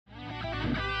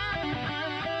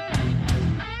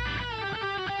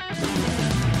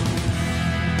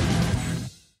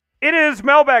It is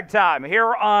mailbag time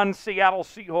here on Seattle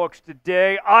Seahawks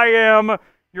Today. I am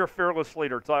your fearless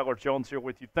leader, Tyler Jones, here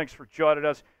with you. Thanks for joining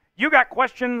us. You got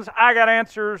questions, I got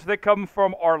answers. They come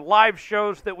from our live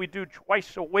shows that we do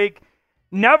twice a week.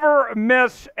 Never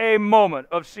miss a moment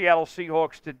of Seattle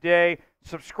Seahawks Today.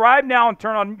 Subscribe now and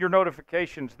turn on your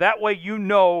notifications. That way you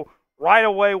know right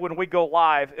away when we go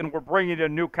live and we're bringing you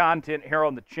new content here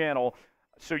on the channel.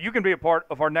 So you can be a part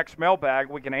of our next mailbag.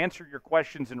 We can answer your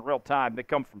questions in real time. They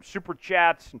come from super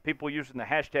chats and people using the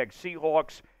hashtag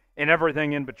Seahawks and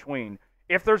everything in between.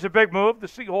 If there's a big move the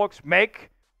Seahawks make,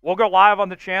 we'll go live on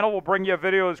the channel. We'll bring you a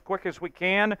video as quick as we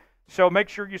can. So make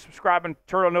sure you subscribe and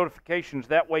turn on notifications.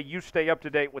 That way you stay up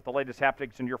to date with the latest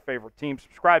happenings in your favorite team.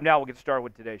 Subscribe now. We'll get started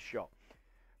with today's show.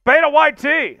 Beta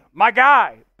YT, my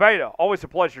guy. Beta, always a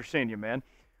pleasure seeing you, man.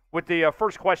 With the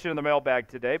first question in the mailbag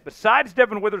today, besides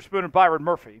Devon, Witherspoon, and Byron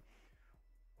Murphy,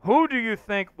 who do you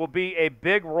think will be a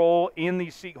big role in the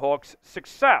Seahawks'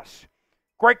 success?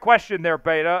 Great question there,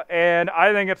 Beta, and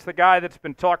I think it's the guy that's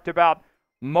been talked about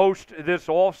most this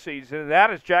offseason, and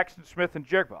that is Jackson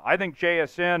Smith-Njigba. I think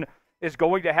JSN is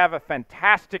going to have a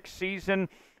fantastic season,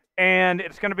 and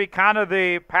it's going to be kind of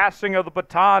the passing of the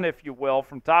baton, if you will,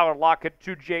 from Tyler Lockett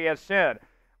to JSN.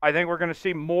 I think we're going to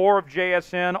see more of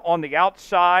JSN on the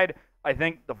outside. I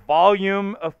think the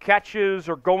volume of catches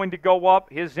are going to go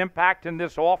up, his impact in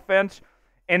this offense.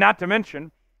 And not to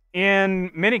mention,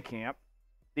 in minicamp,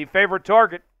 the favorite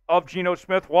target of Geno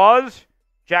Smith was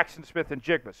Jackson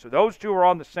Smith-Njigba. So those two are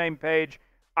on the same page.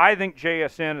 I think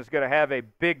JSN is going to have a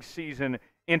big season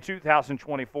in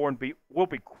 2024 and will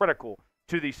be critical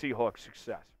to the Seahawks'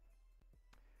 success.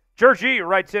 Georgie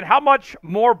writes in, how much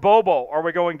more Bobo are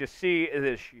we going to see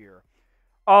this year?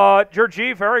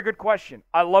 Georgie, very good question.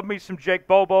 I love me some Jake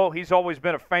Bobo. He's always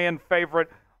been a fan favorite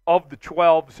of the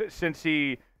 12s since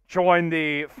he joined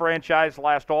the franchise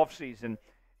last offseason.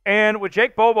 And with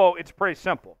Jake Bobo, it's pretty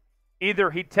simple.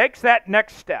 Either he takes that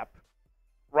next step,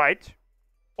 right,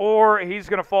 or he's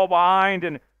going to fall behind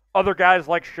and other guys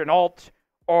like Chenault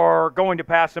are going to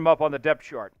pass him up on the depth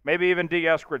chart. Maybe even D.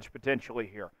 Eskridge potentially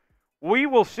here. We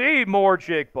will see more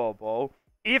Jake Bobo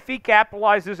if he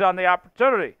capitalizes on the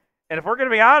opportunity. And if we're going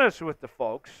to be honest with the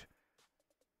folks,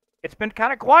 it's been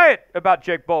kind of quiet about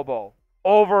Jake Bobo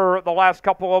over the last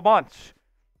couple of months.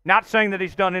 Not saying that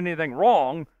he's done anything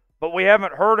wrong, but we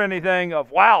haven't heard anything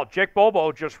of, wow, Jake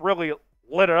Bobo just really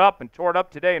lit it up and tore it up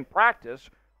today in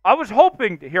practice. I was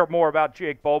hoping to hear more about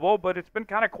Jake Bobo, but it's been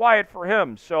kind of quiet for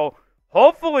him. So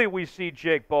hopefully we see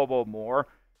Jake Bobo more,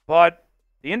 but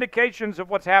the indications of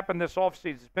what's happened this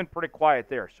offseason has been pretty quiet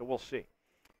there, so we'll see.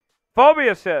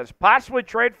 Phobia says, possibly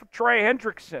trade for Trey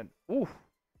Henderickson. Ooh.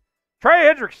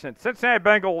 Trey Henderickson, Cincinnati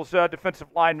Bengals defensive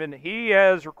lineman. He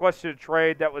has requested a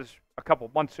trade. That was a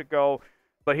couple months ago,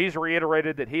 but he's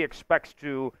reiterated that he expects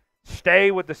to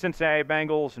stay with the Cincinnati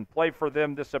Bengals and play for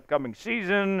them this upcoming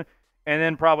season, and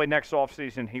then probably next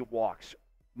offseason he walks.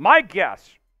 My guess,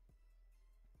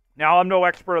 now I'm no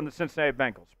expert on the Cincinnati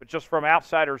Bengals, but just from an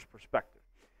outsider's perspective,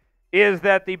 is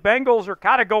that the Bengals are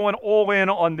kind of going all in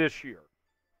on this year,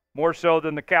 more so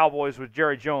than the Cowboys with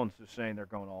Jerry Jones is saying they're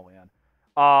going all in.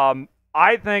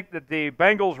 I think that the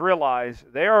Bengals realize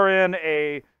they are in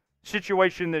a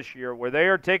situation this year where they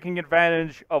are taking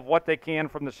advantage of what they can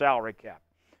from the salary cap.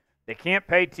 They can't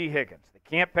pay T. Higgins. They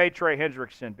can't pay Trey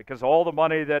Henderickson because of all the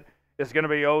money that is going to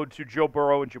be owed to Joe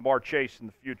Burrow and Jamar Chase in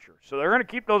the future. So they're going to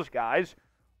keep those guys,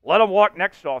 let them walk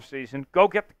next offseason, go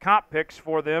get the comp picks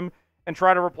for them, and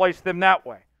try to replace them that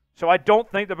way. So I don't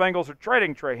think the Bengals are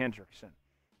trading Trey Henderickson.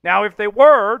 Now, if they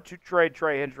were to trade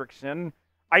Trey Henderickson,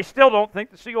 I still don't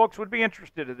think the Seahawks would be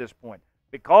interested at this point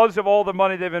because of all the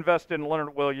money they've invested in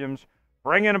Leonard Williams,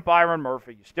 bringing in Byron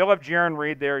Murphy. You still have Jaron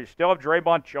Reed there. You still have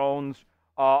Draymond Jones,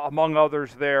 among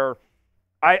others there.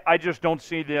 I just don't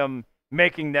see them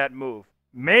making that move.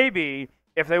 Maybe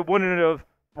if they wouldn't have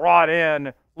brought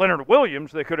in Leonard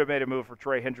Williams, they could have made a move for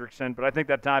Trey Henderickson, but I think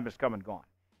that time has come and gone.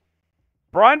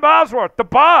 Brian Bosworth, the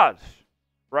Boz,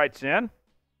 writes in,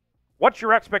 what's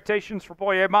your expectations for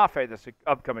Boye Mafe this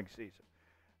upcoming season?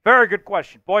 Very good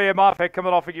question. Boye Mafe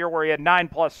coming off a year where he had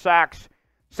 9+ sacks,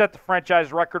 set the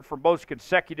franchise record for most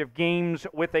consecutive games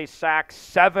with a sack,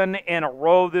 7 in a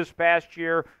row this past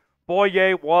year.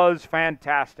 Boye was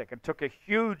fantastic and took a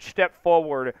huge step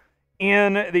forward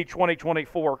in the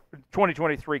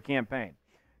 2023 campaign.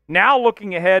 Now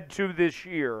looking ahead to this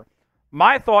year,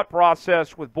 my thought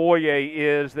process with Boye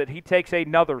is that he takes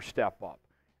another step up.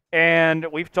 And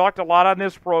we've talked a lot on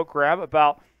this program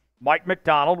about Mike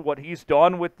McDonald, what he's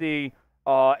done with the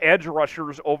edge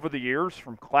rushers over the years,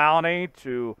 from Clowney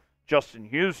to Justin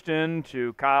Houston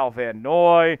to Kyle Van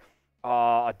Noy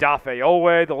Odafe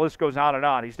Owe, the list goes on and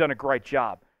on. He's done a great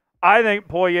job. I think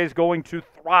Boye is going to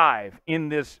thrive in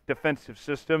this defensive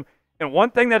system. And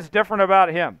one thing that's different about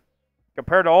him,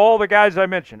 compared to all the guys I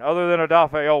mentioned, other than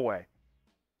Odafe Owe,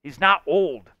 he's not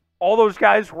old. All those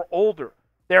guys were older.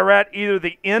 They're at either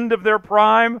the end of their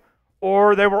prime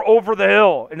or they were over the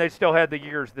hill, and they still had the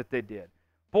years that they did.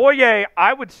 Boye,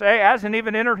 I would say, hasn't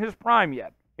even entered his prime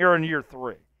yet here in year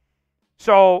 3.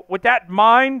 So with that in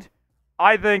mind,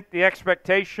 I think the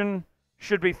expectation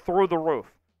should be through the roof.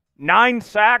 9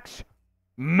 sacks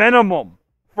minimum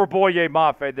for Boye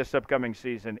Mafe this upcoming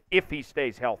season if he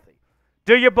stays healthy.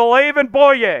 Do you believe in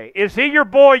Boye? Is he your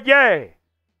Boye?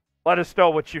 Let us know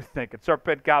what you think. It's our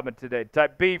pinned comment today.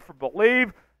 Type B for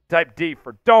believe, type D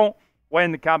for don't. Weigh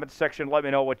in the comment section. Let me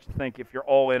know what you think, if you're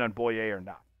all in on Boye or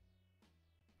not.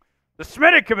 The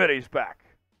Smitty Committee's back.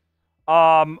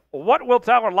 What will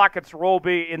Tyler Lockett's role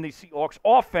be in the Seahawks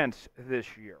offense this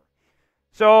year?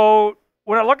 So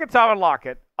when I look at Tyler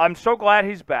Lockett, I'm so glad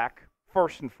he's back,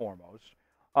 first and foremost.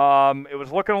 It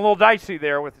was looking a little dicey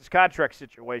there with his contract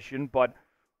situation, but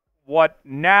what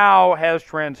now has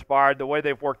transpired, the way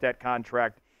they've worked that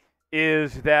contract,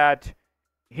 is that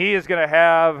he is going to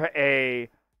have a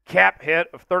cap hit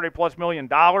of $30+ million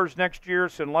next year.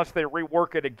 So unless they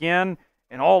rework it again,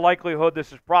 in all likelihood,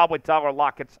 this is probably Tyler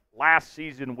Lockett's last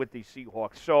season with the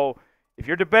Seahawks. So if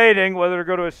you're debating whether to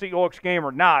go to a Seahawks game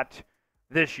or not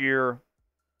this year,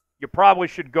 you probably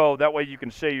should go. That way you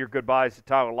can say your goodbyes to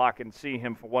Tyler Lockett and see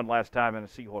him for one last time in a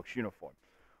Seahawks uniform.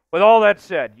 With all that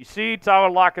said, you see Tyler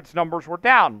Lockett's numbers were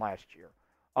down last year.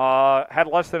 Had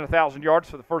less than 1,000 yards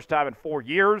for the first time in 4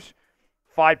 years.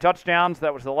 5 touchdowns.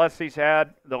 That was the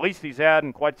least he's had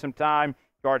in quite some time.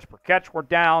 Yards per catch were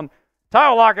down.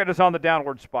 Tyler Lockett is on the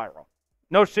downward spiral.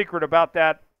 No secret about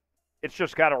that. It's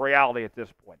just kind of reality at this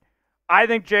point. I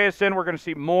think JSN, we're going to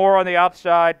see more on the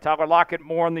outside. Tyler Lockett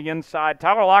more on the inside.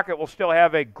 Tyler Lockett will still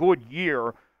have a good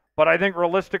year, but I think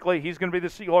realistically he's going to be the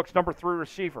Seahawks' number 3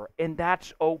 receiver, and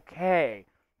that's okay.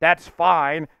 That's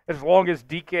fine as long as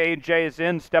DK and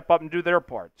JSN step up and do their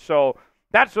part. So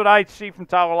that's what I see from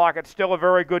Tyler Lockett. Still a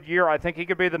very good year. I think he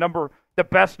could be the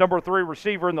best number 3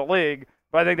 receiver in the league,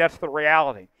 but I think that's the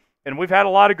reality. And we've had a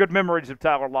lot of good memories of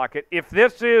Tyler Lockett. If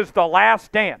this is the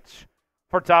last dance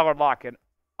for Tyler Lockett,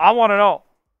 I want to know,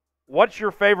 what's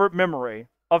your favorite memory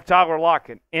of Tyler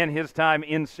Lockett in his time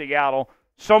in Seattle?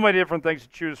 So many different things to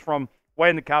choose from.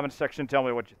 Weigh in the comments section. Tell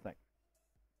me what you think.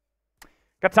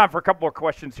 Got time for a couple more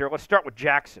questions here. Let's start with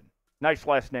Jackson. Nice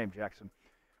last name, Jackson.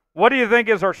 What do you think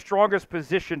is our strongest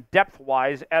position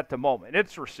depth-wise at the moment?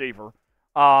 It's receiver.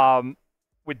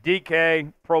 With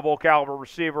DK, Pro Bowl caliber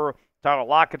receiver. Tyler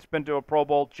Lockett's been to a Pro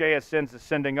Bowl. JSN's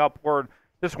ascending upward.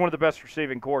 This is one of the best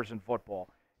receiving corps in football.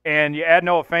 And you add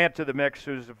Noah Fant to the mix,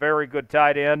 who's a very good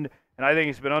tight end, and I think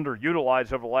he's been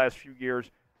underutilized over the last few years.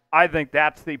 I think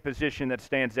that's the position that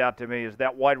stands out to me, is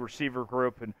that wide receiver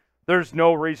group, and there's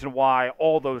no reason why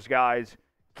all those guys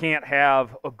can't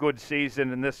have a good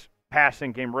season and this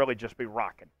passing game really just be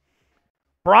rocking.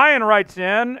 Brian writes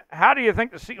in, how do you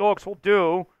think the Seahawks will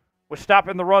do with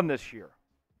stopping the run this year?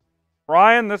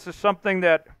 Brian, this is something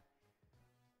that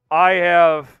I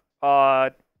have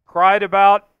cried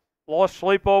about, lost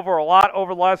sleep over a lot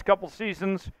over the last couple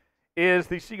seasons, is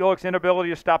the Seahawks' inability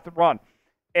to stop the run.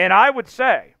 And I would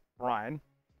say, Brian,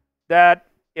 that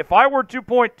if I were to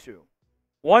point to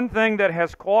one thing that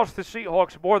has cost the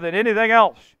Seahawks more than anything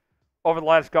else over the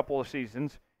last couple of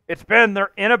seasons, it's been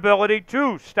their inability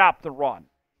to stop the run.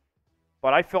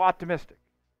 But I feel optimistic.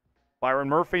 Byron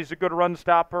Murphy's a good run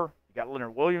stopper. You got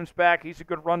Leonard Williams back. He's a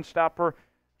good run stopper.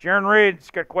 Jaron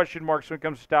Reed's got question marks when it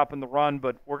comes to stopping the run,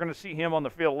 but we're going to see him on the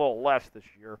field a little less this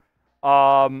year.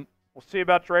 We'll see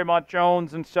about Draymond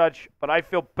Jones and such, but I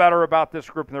feel better about this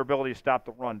group and their ability to stop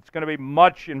the run. It's going to be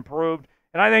much improved,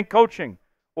 and I think coaching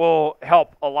will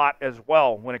help a lot as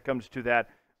well when it comes to that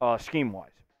scheme-wise.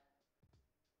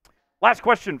 Last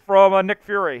question from Nick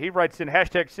Fury. He writes in,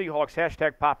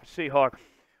 #Seahawks, #Papa Seahawk.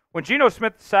 When Geno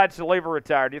Smith decides to leave or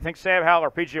retire, do you think Sam Howell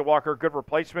or P.J. Walker are good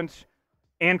replacements?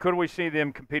 And could we see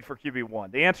them compete for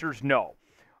QB1? The answer is no.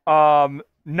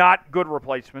 Not good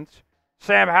replacements.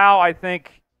 Sam Howell, I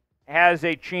think, has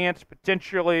a chance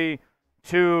potentially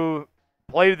to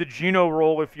play the Geno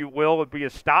role, if you will, would be a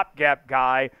stopgap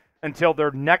guy until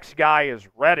their next guy is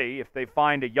ready if they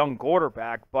find a young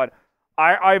quarterback. But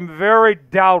I'm very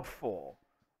doubtful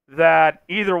that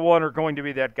either one are going to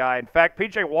be that guy. In fact,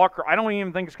 P.J. Walker, I don't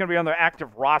even think it's going to be on the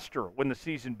active roster when the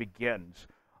season begins,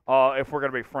 if we're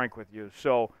going to be frank with you.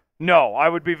 So, no, I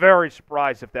would be very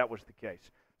surprised if that was the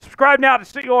case. Subscribe now to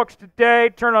Seahawks Today.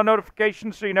 Turn on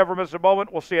notifications so you never miss a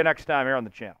moment. We'll see you next time here on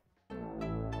the channel.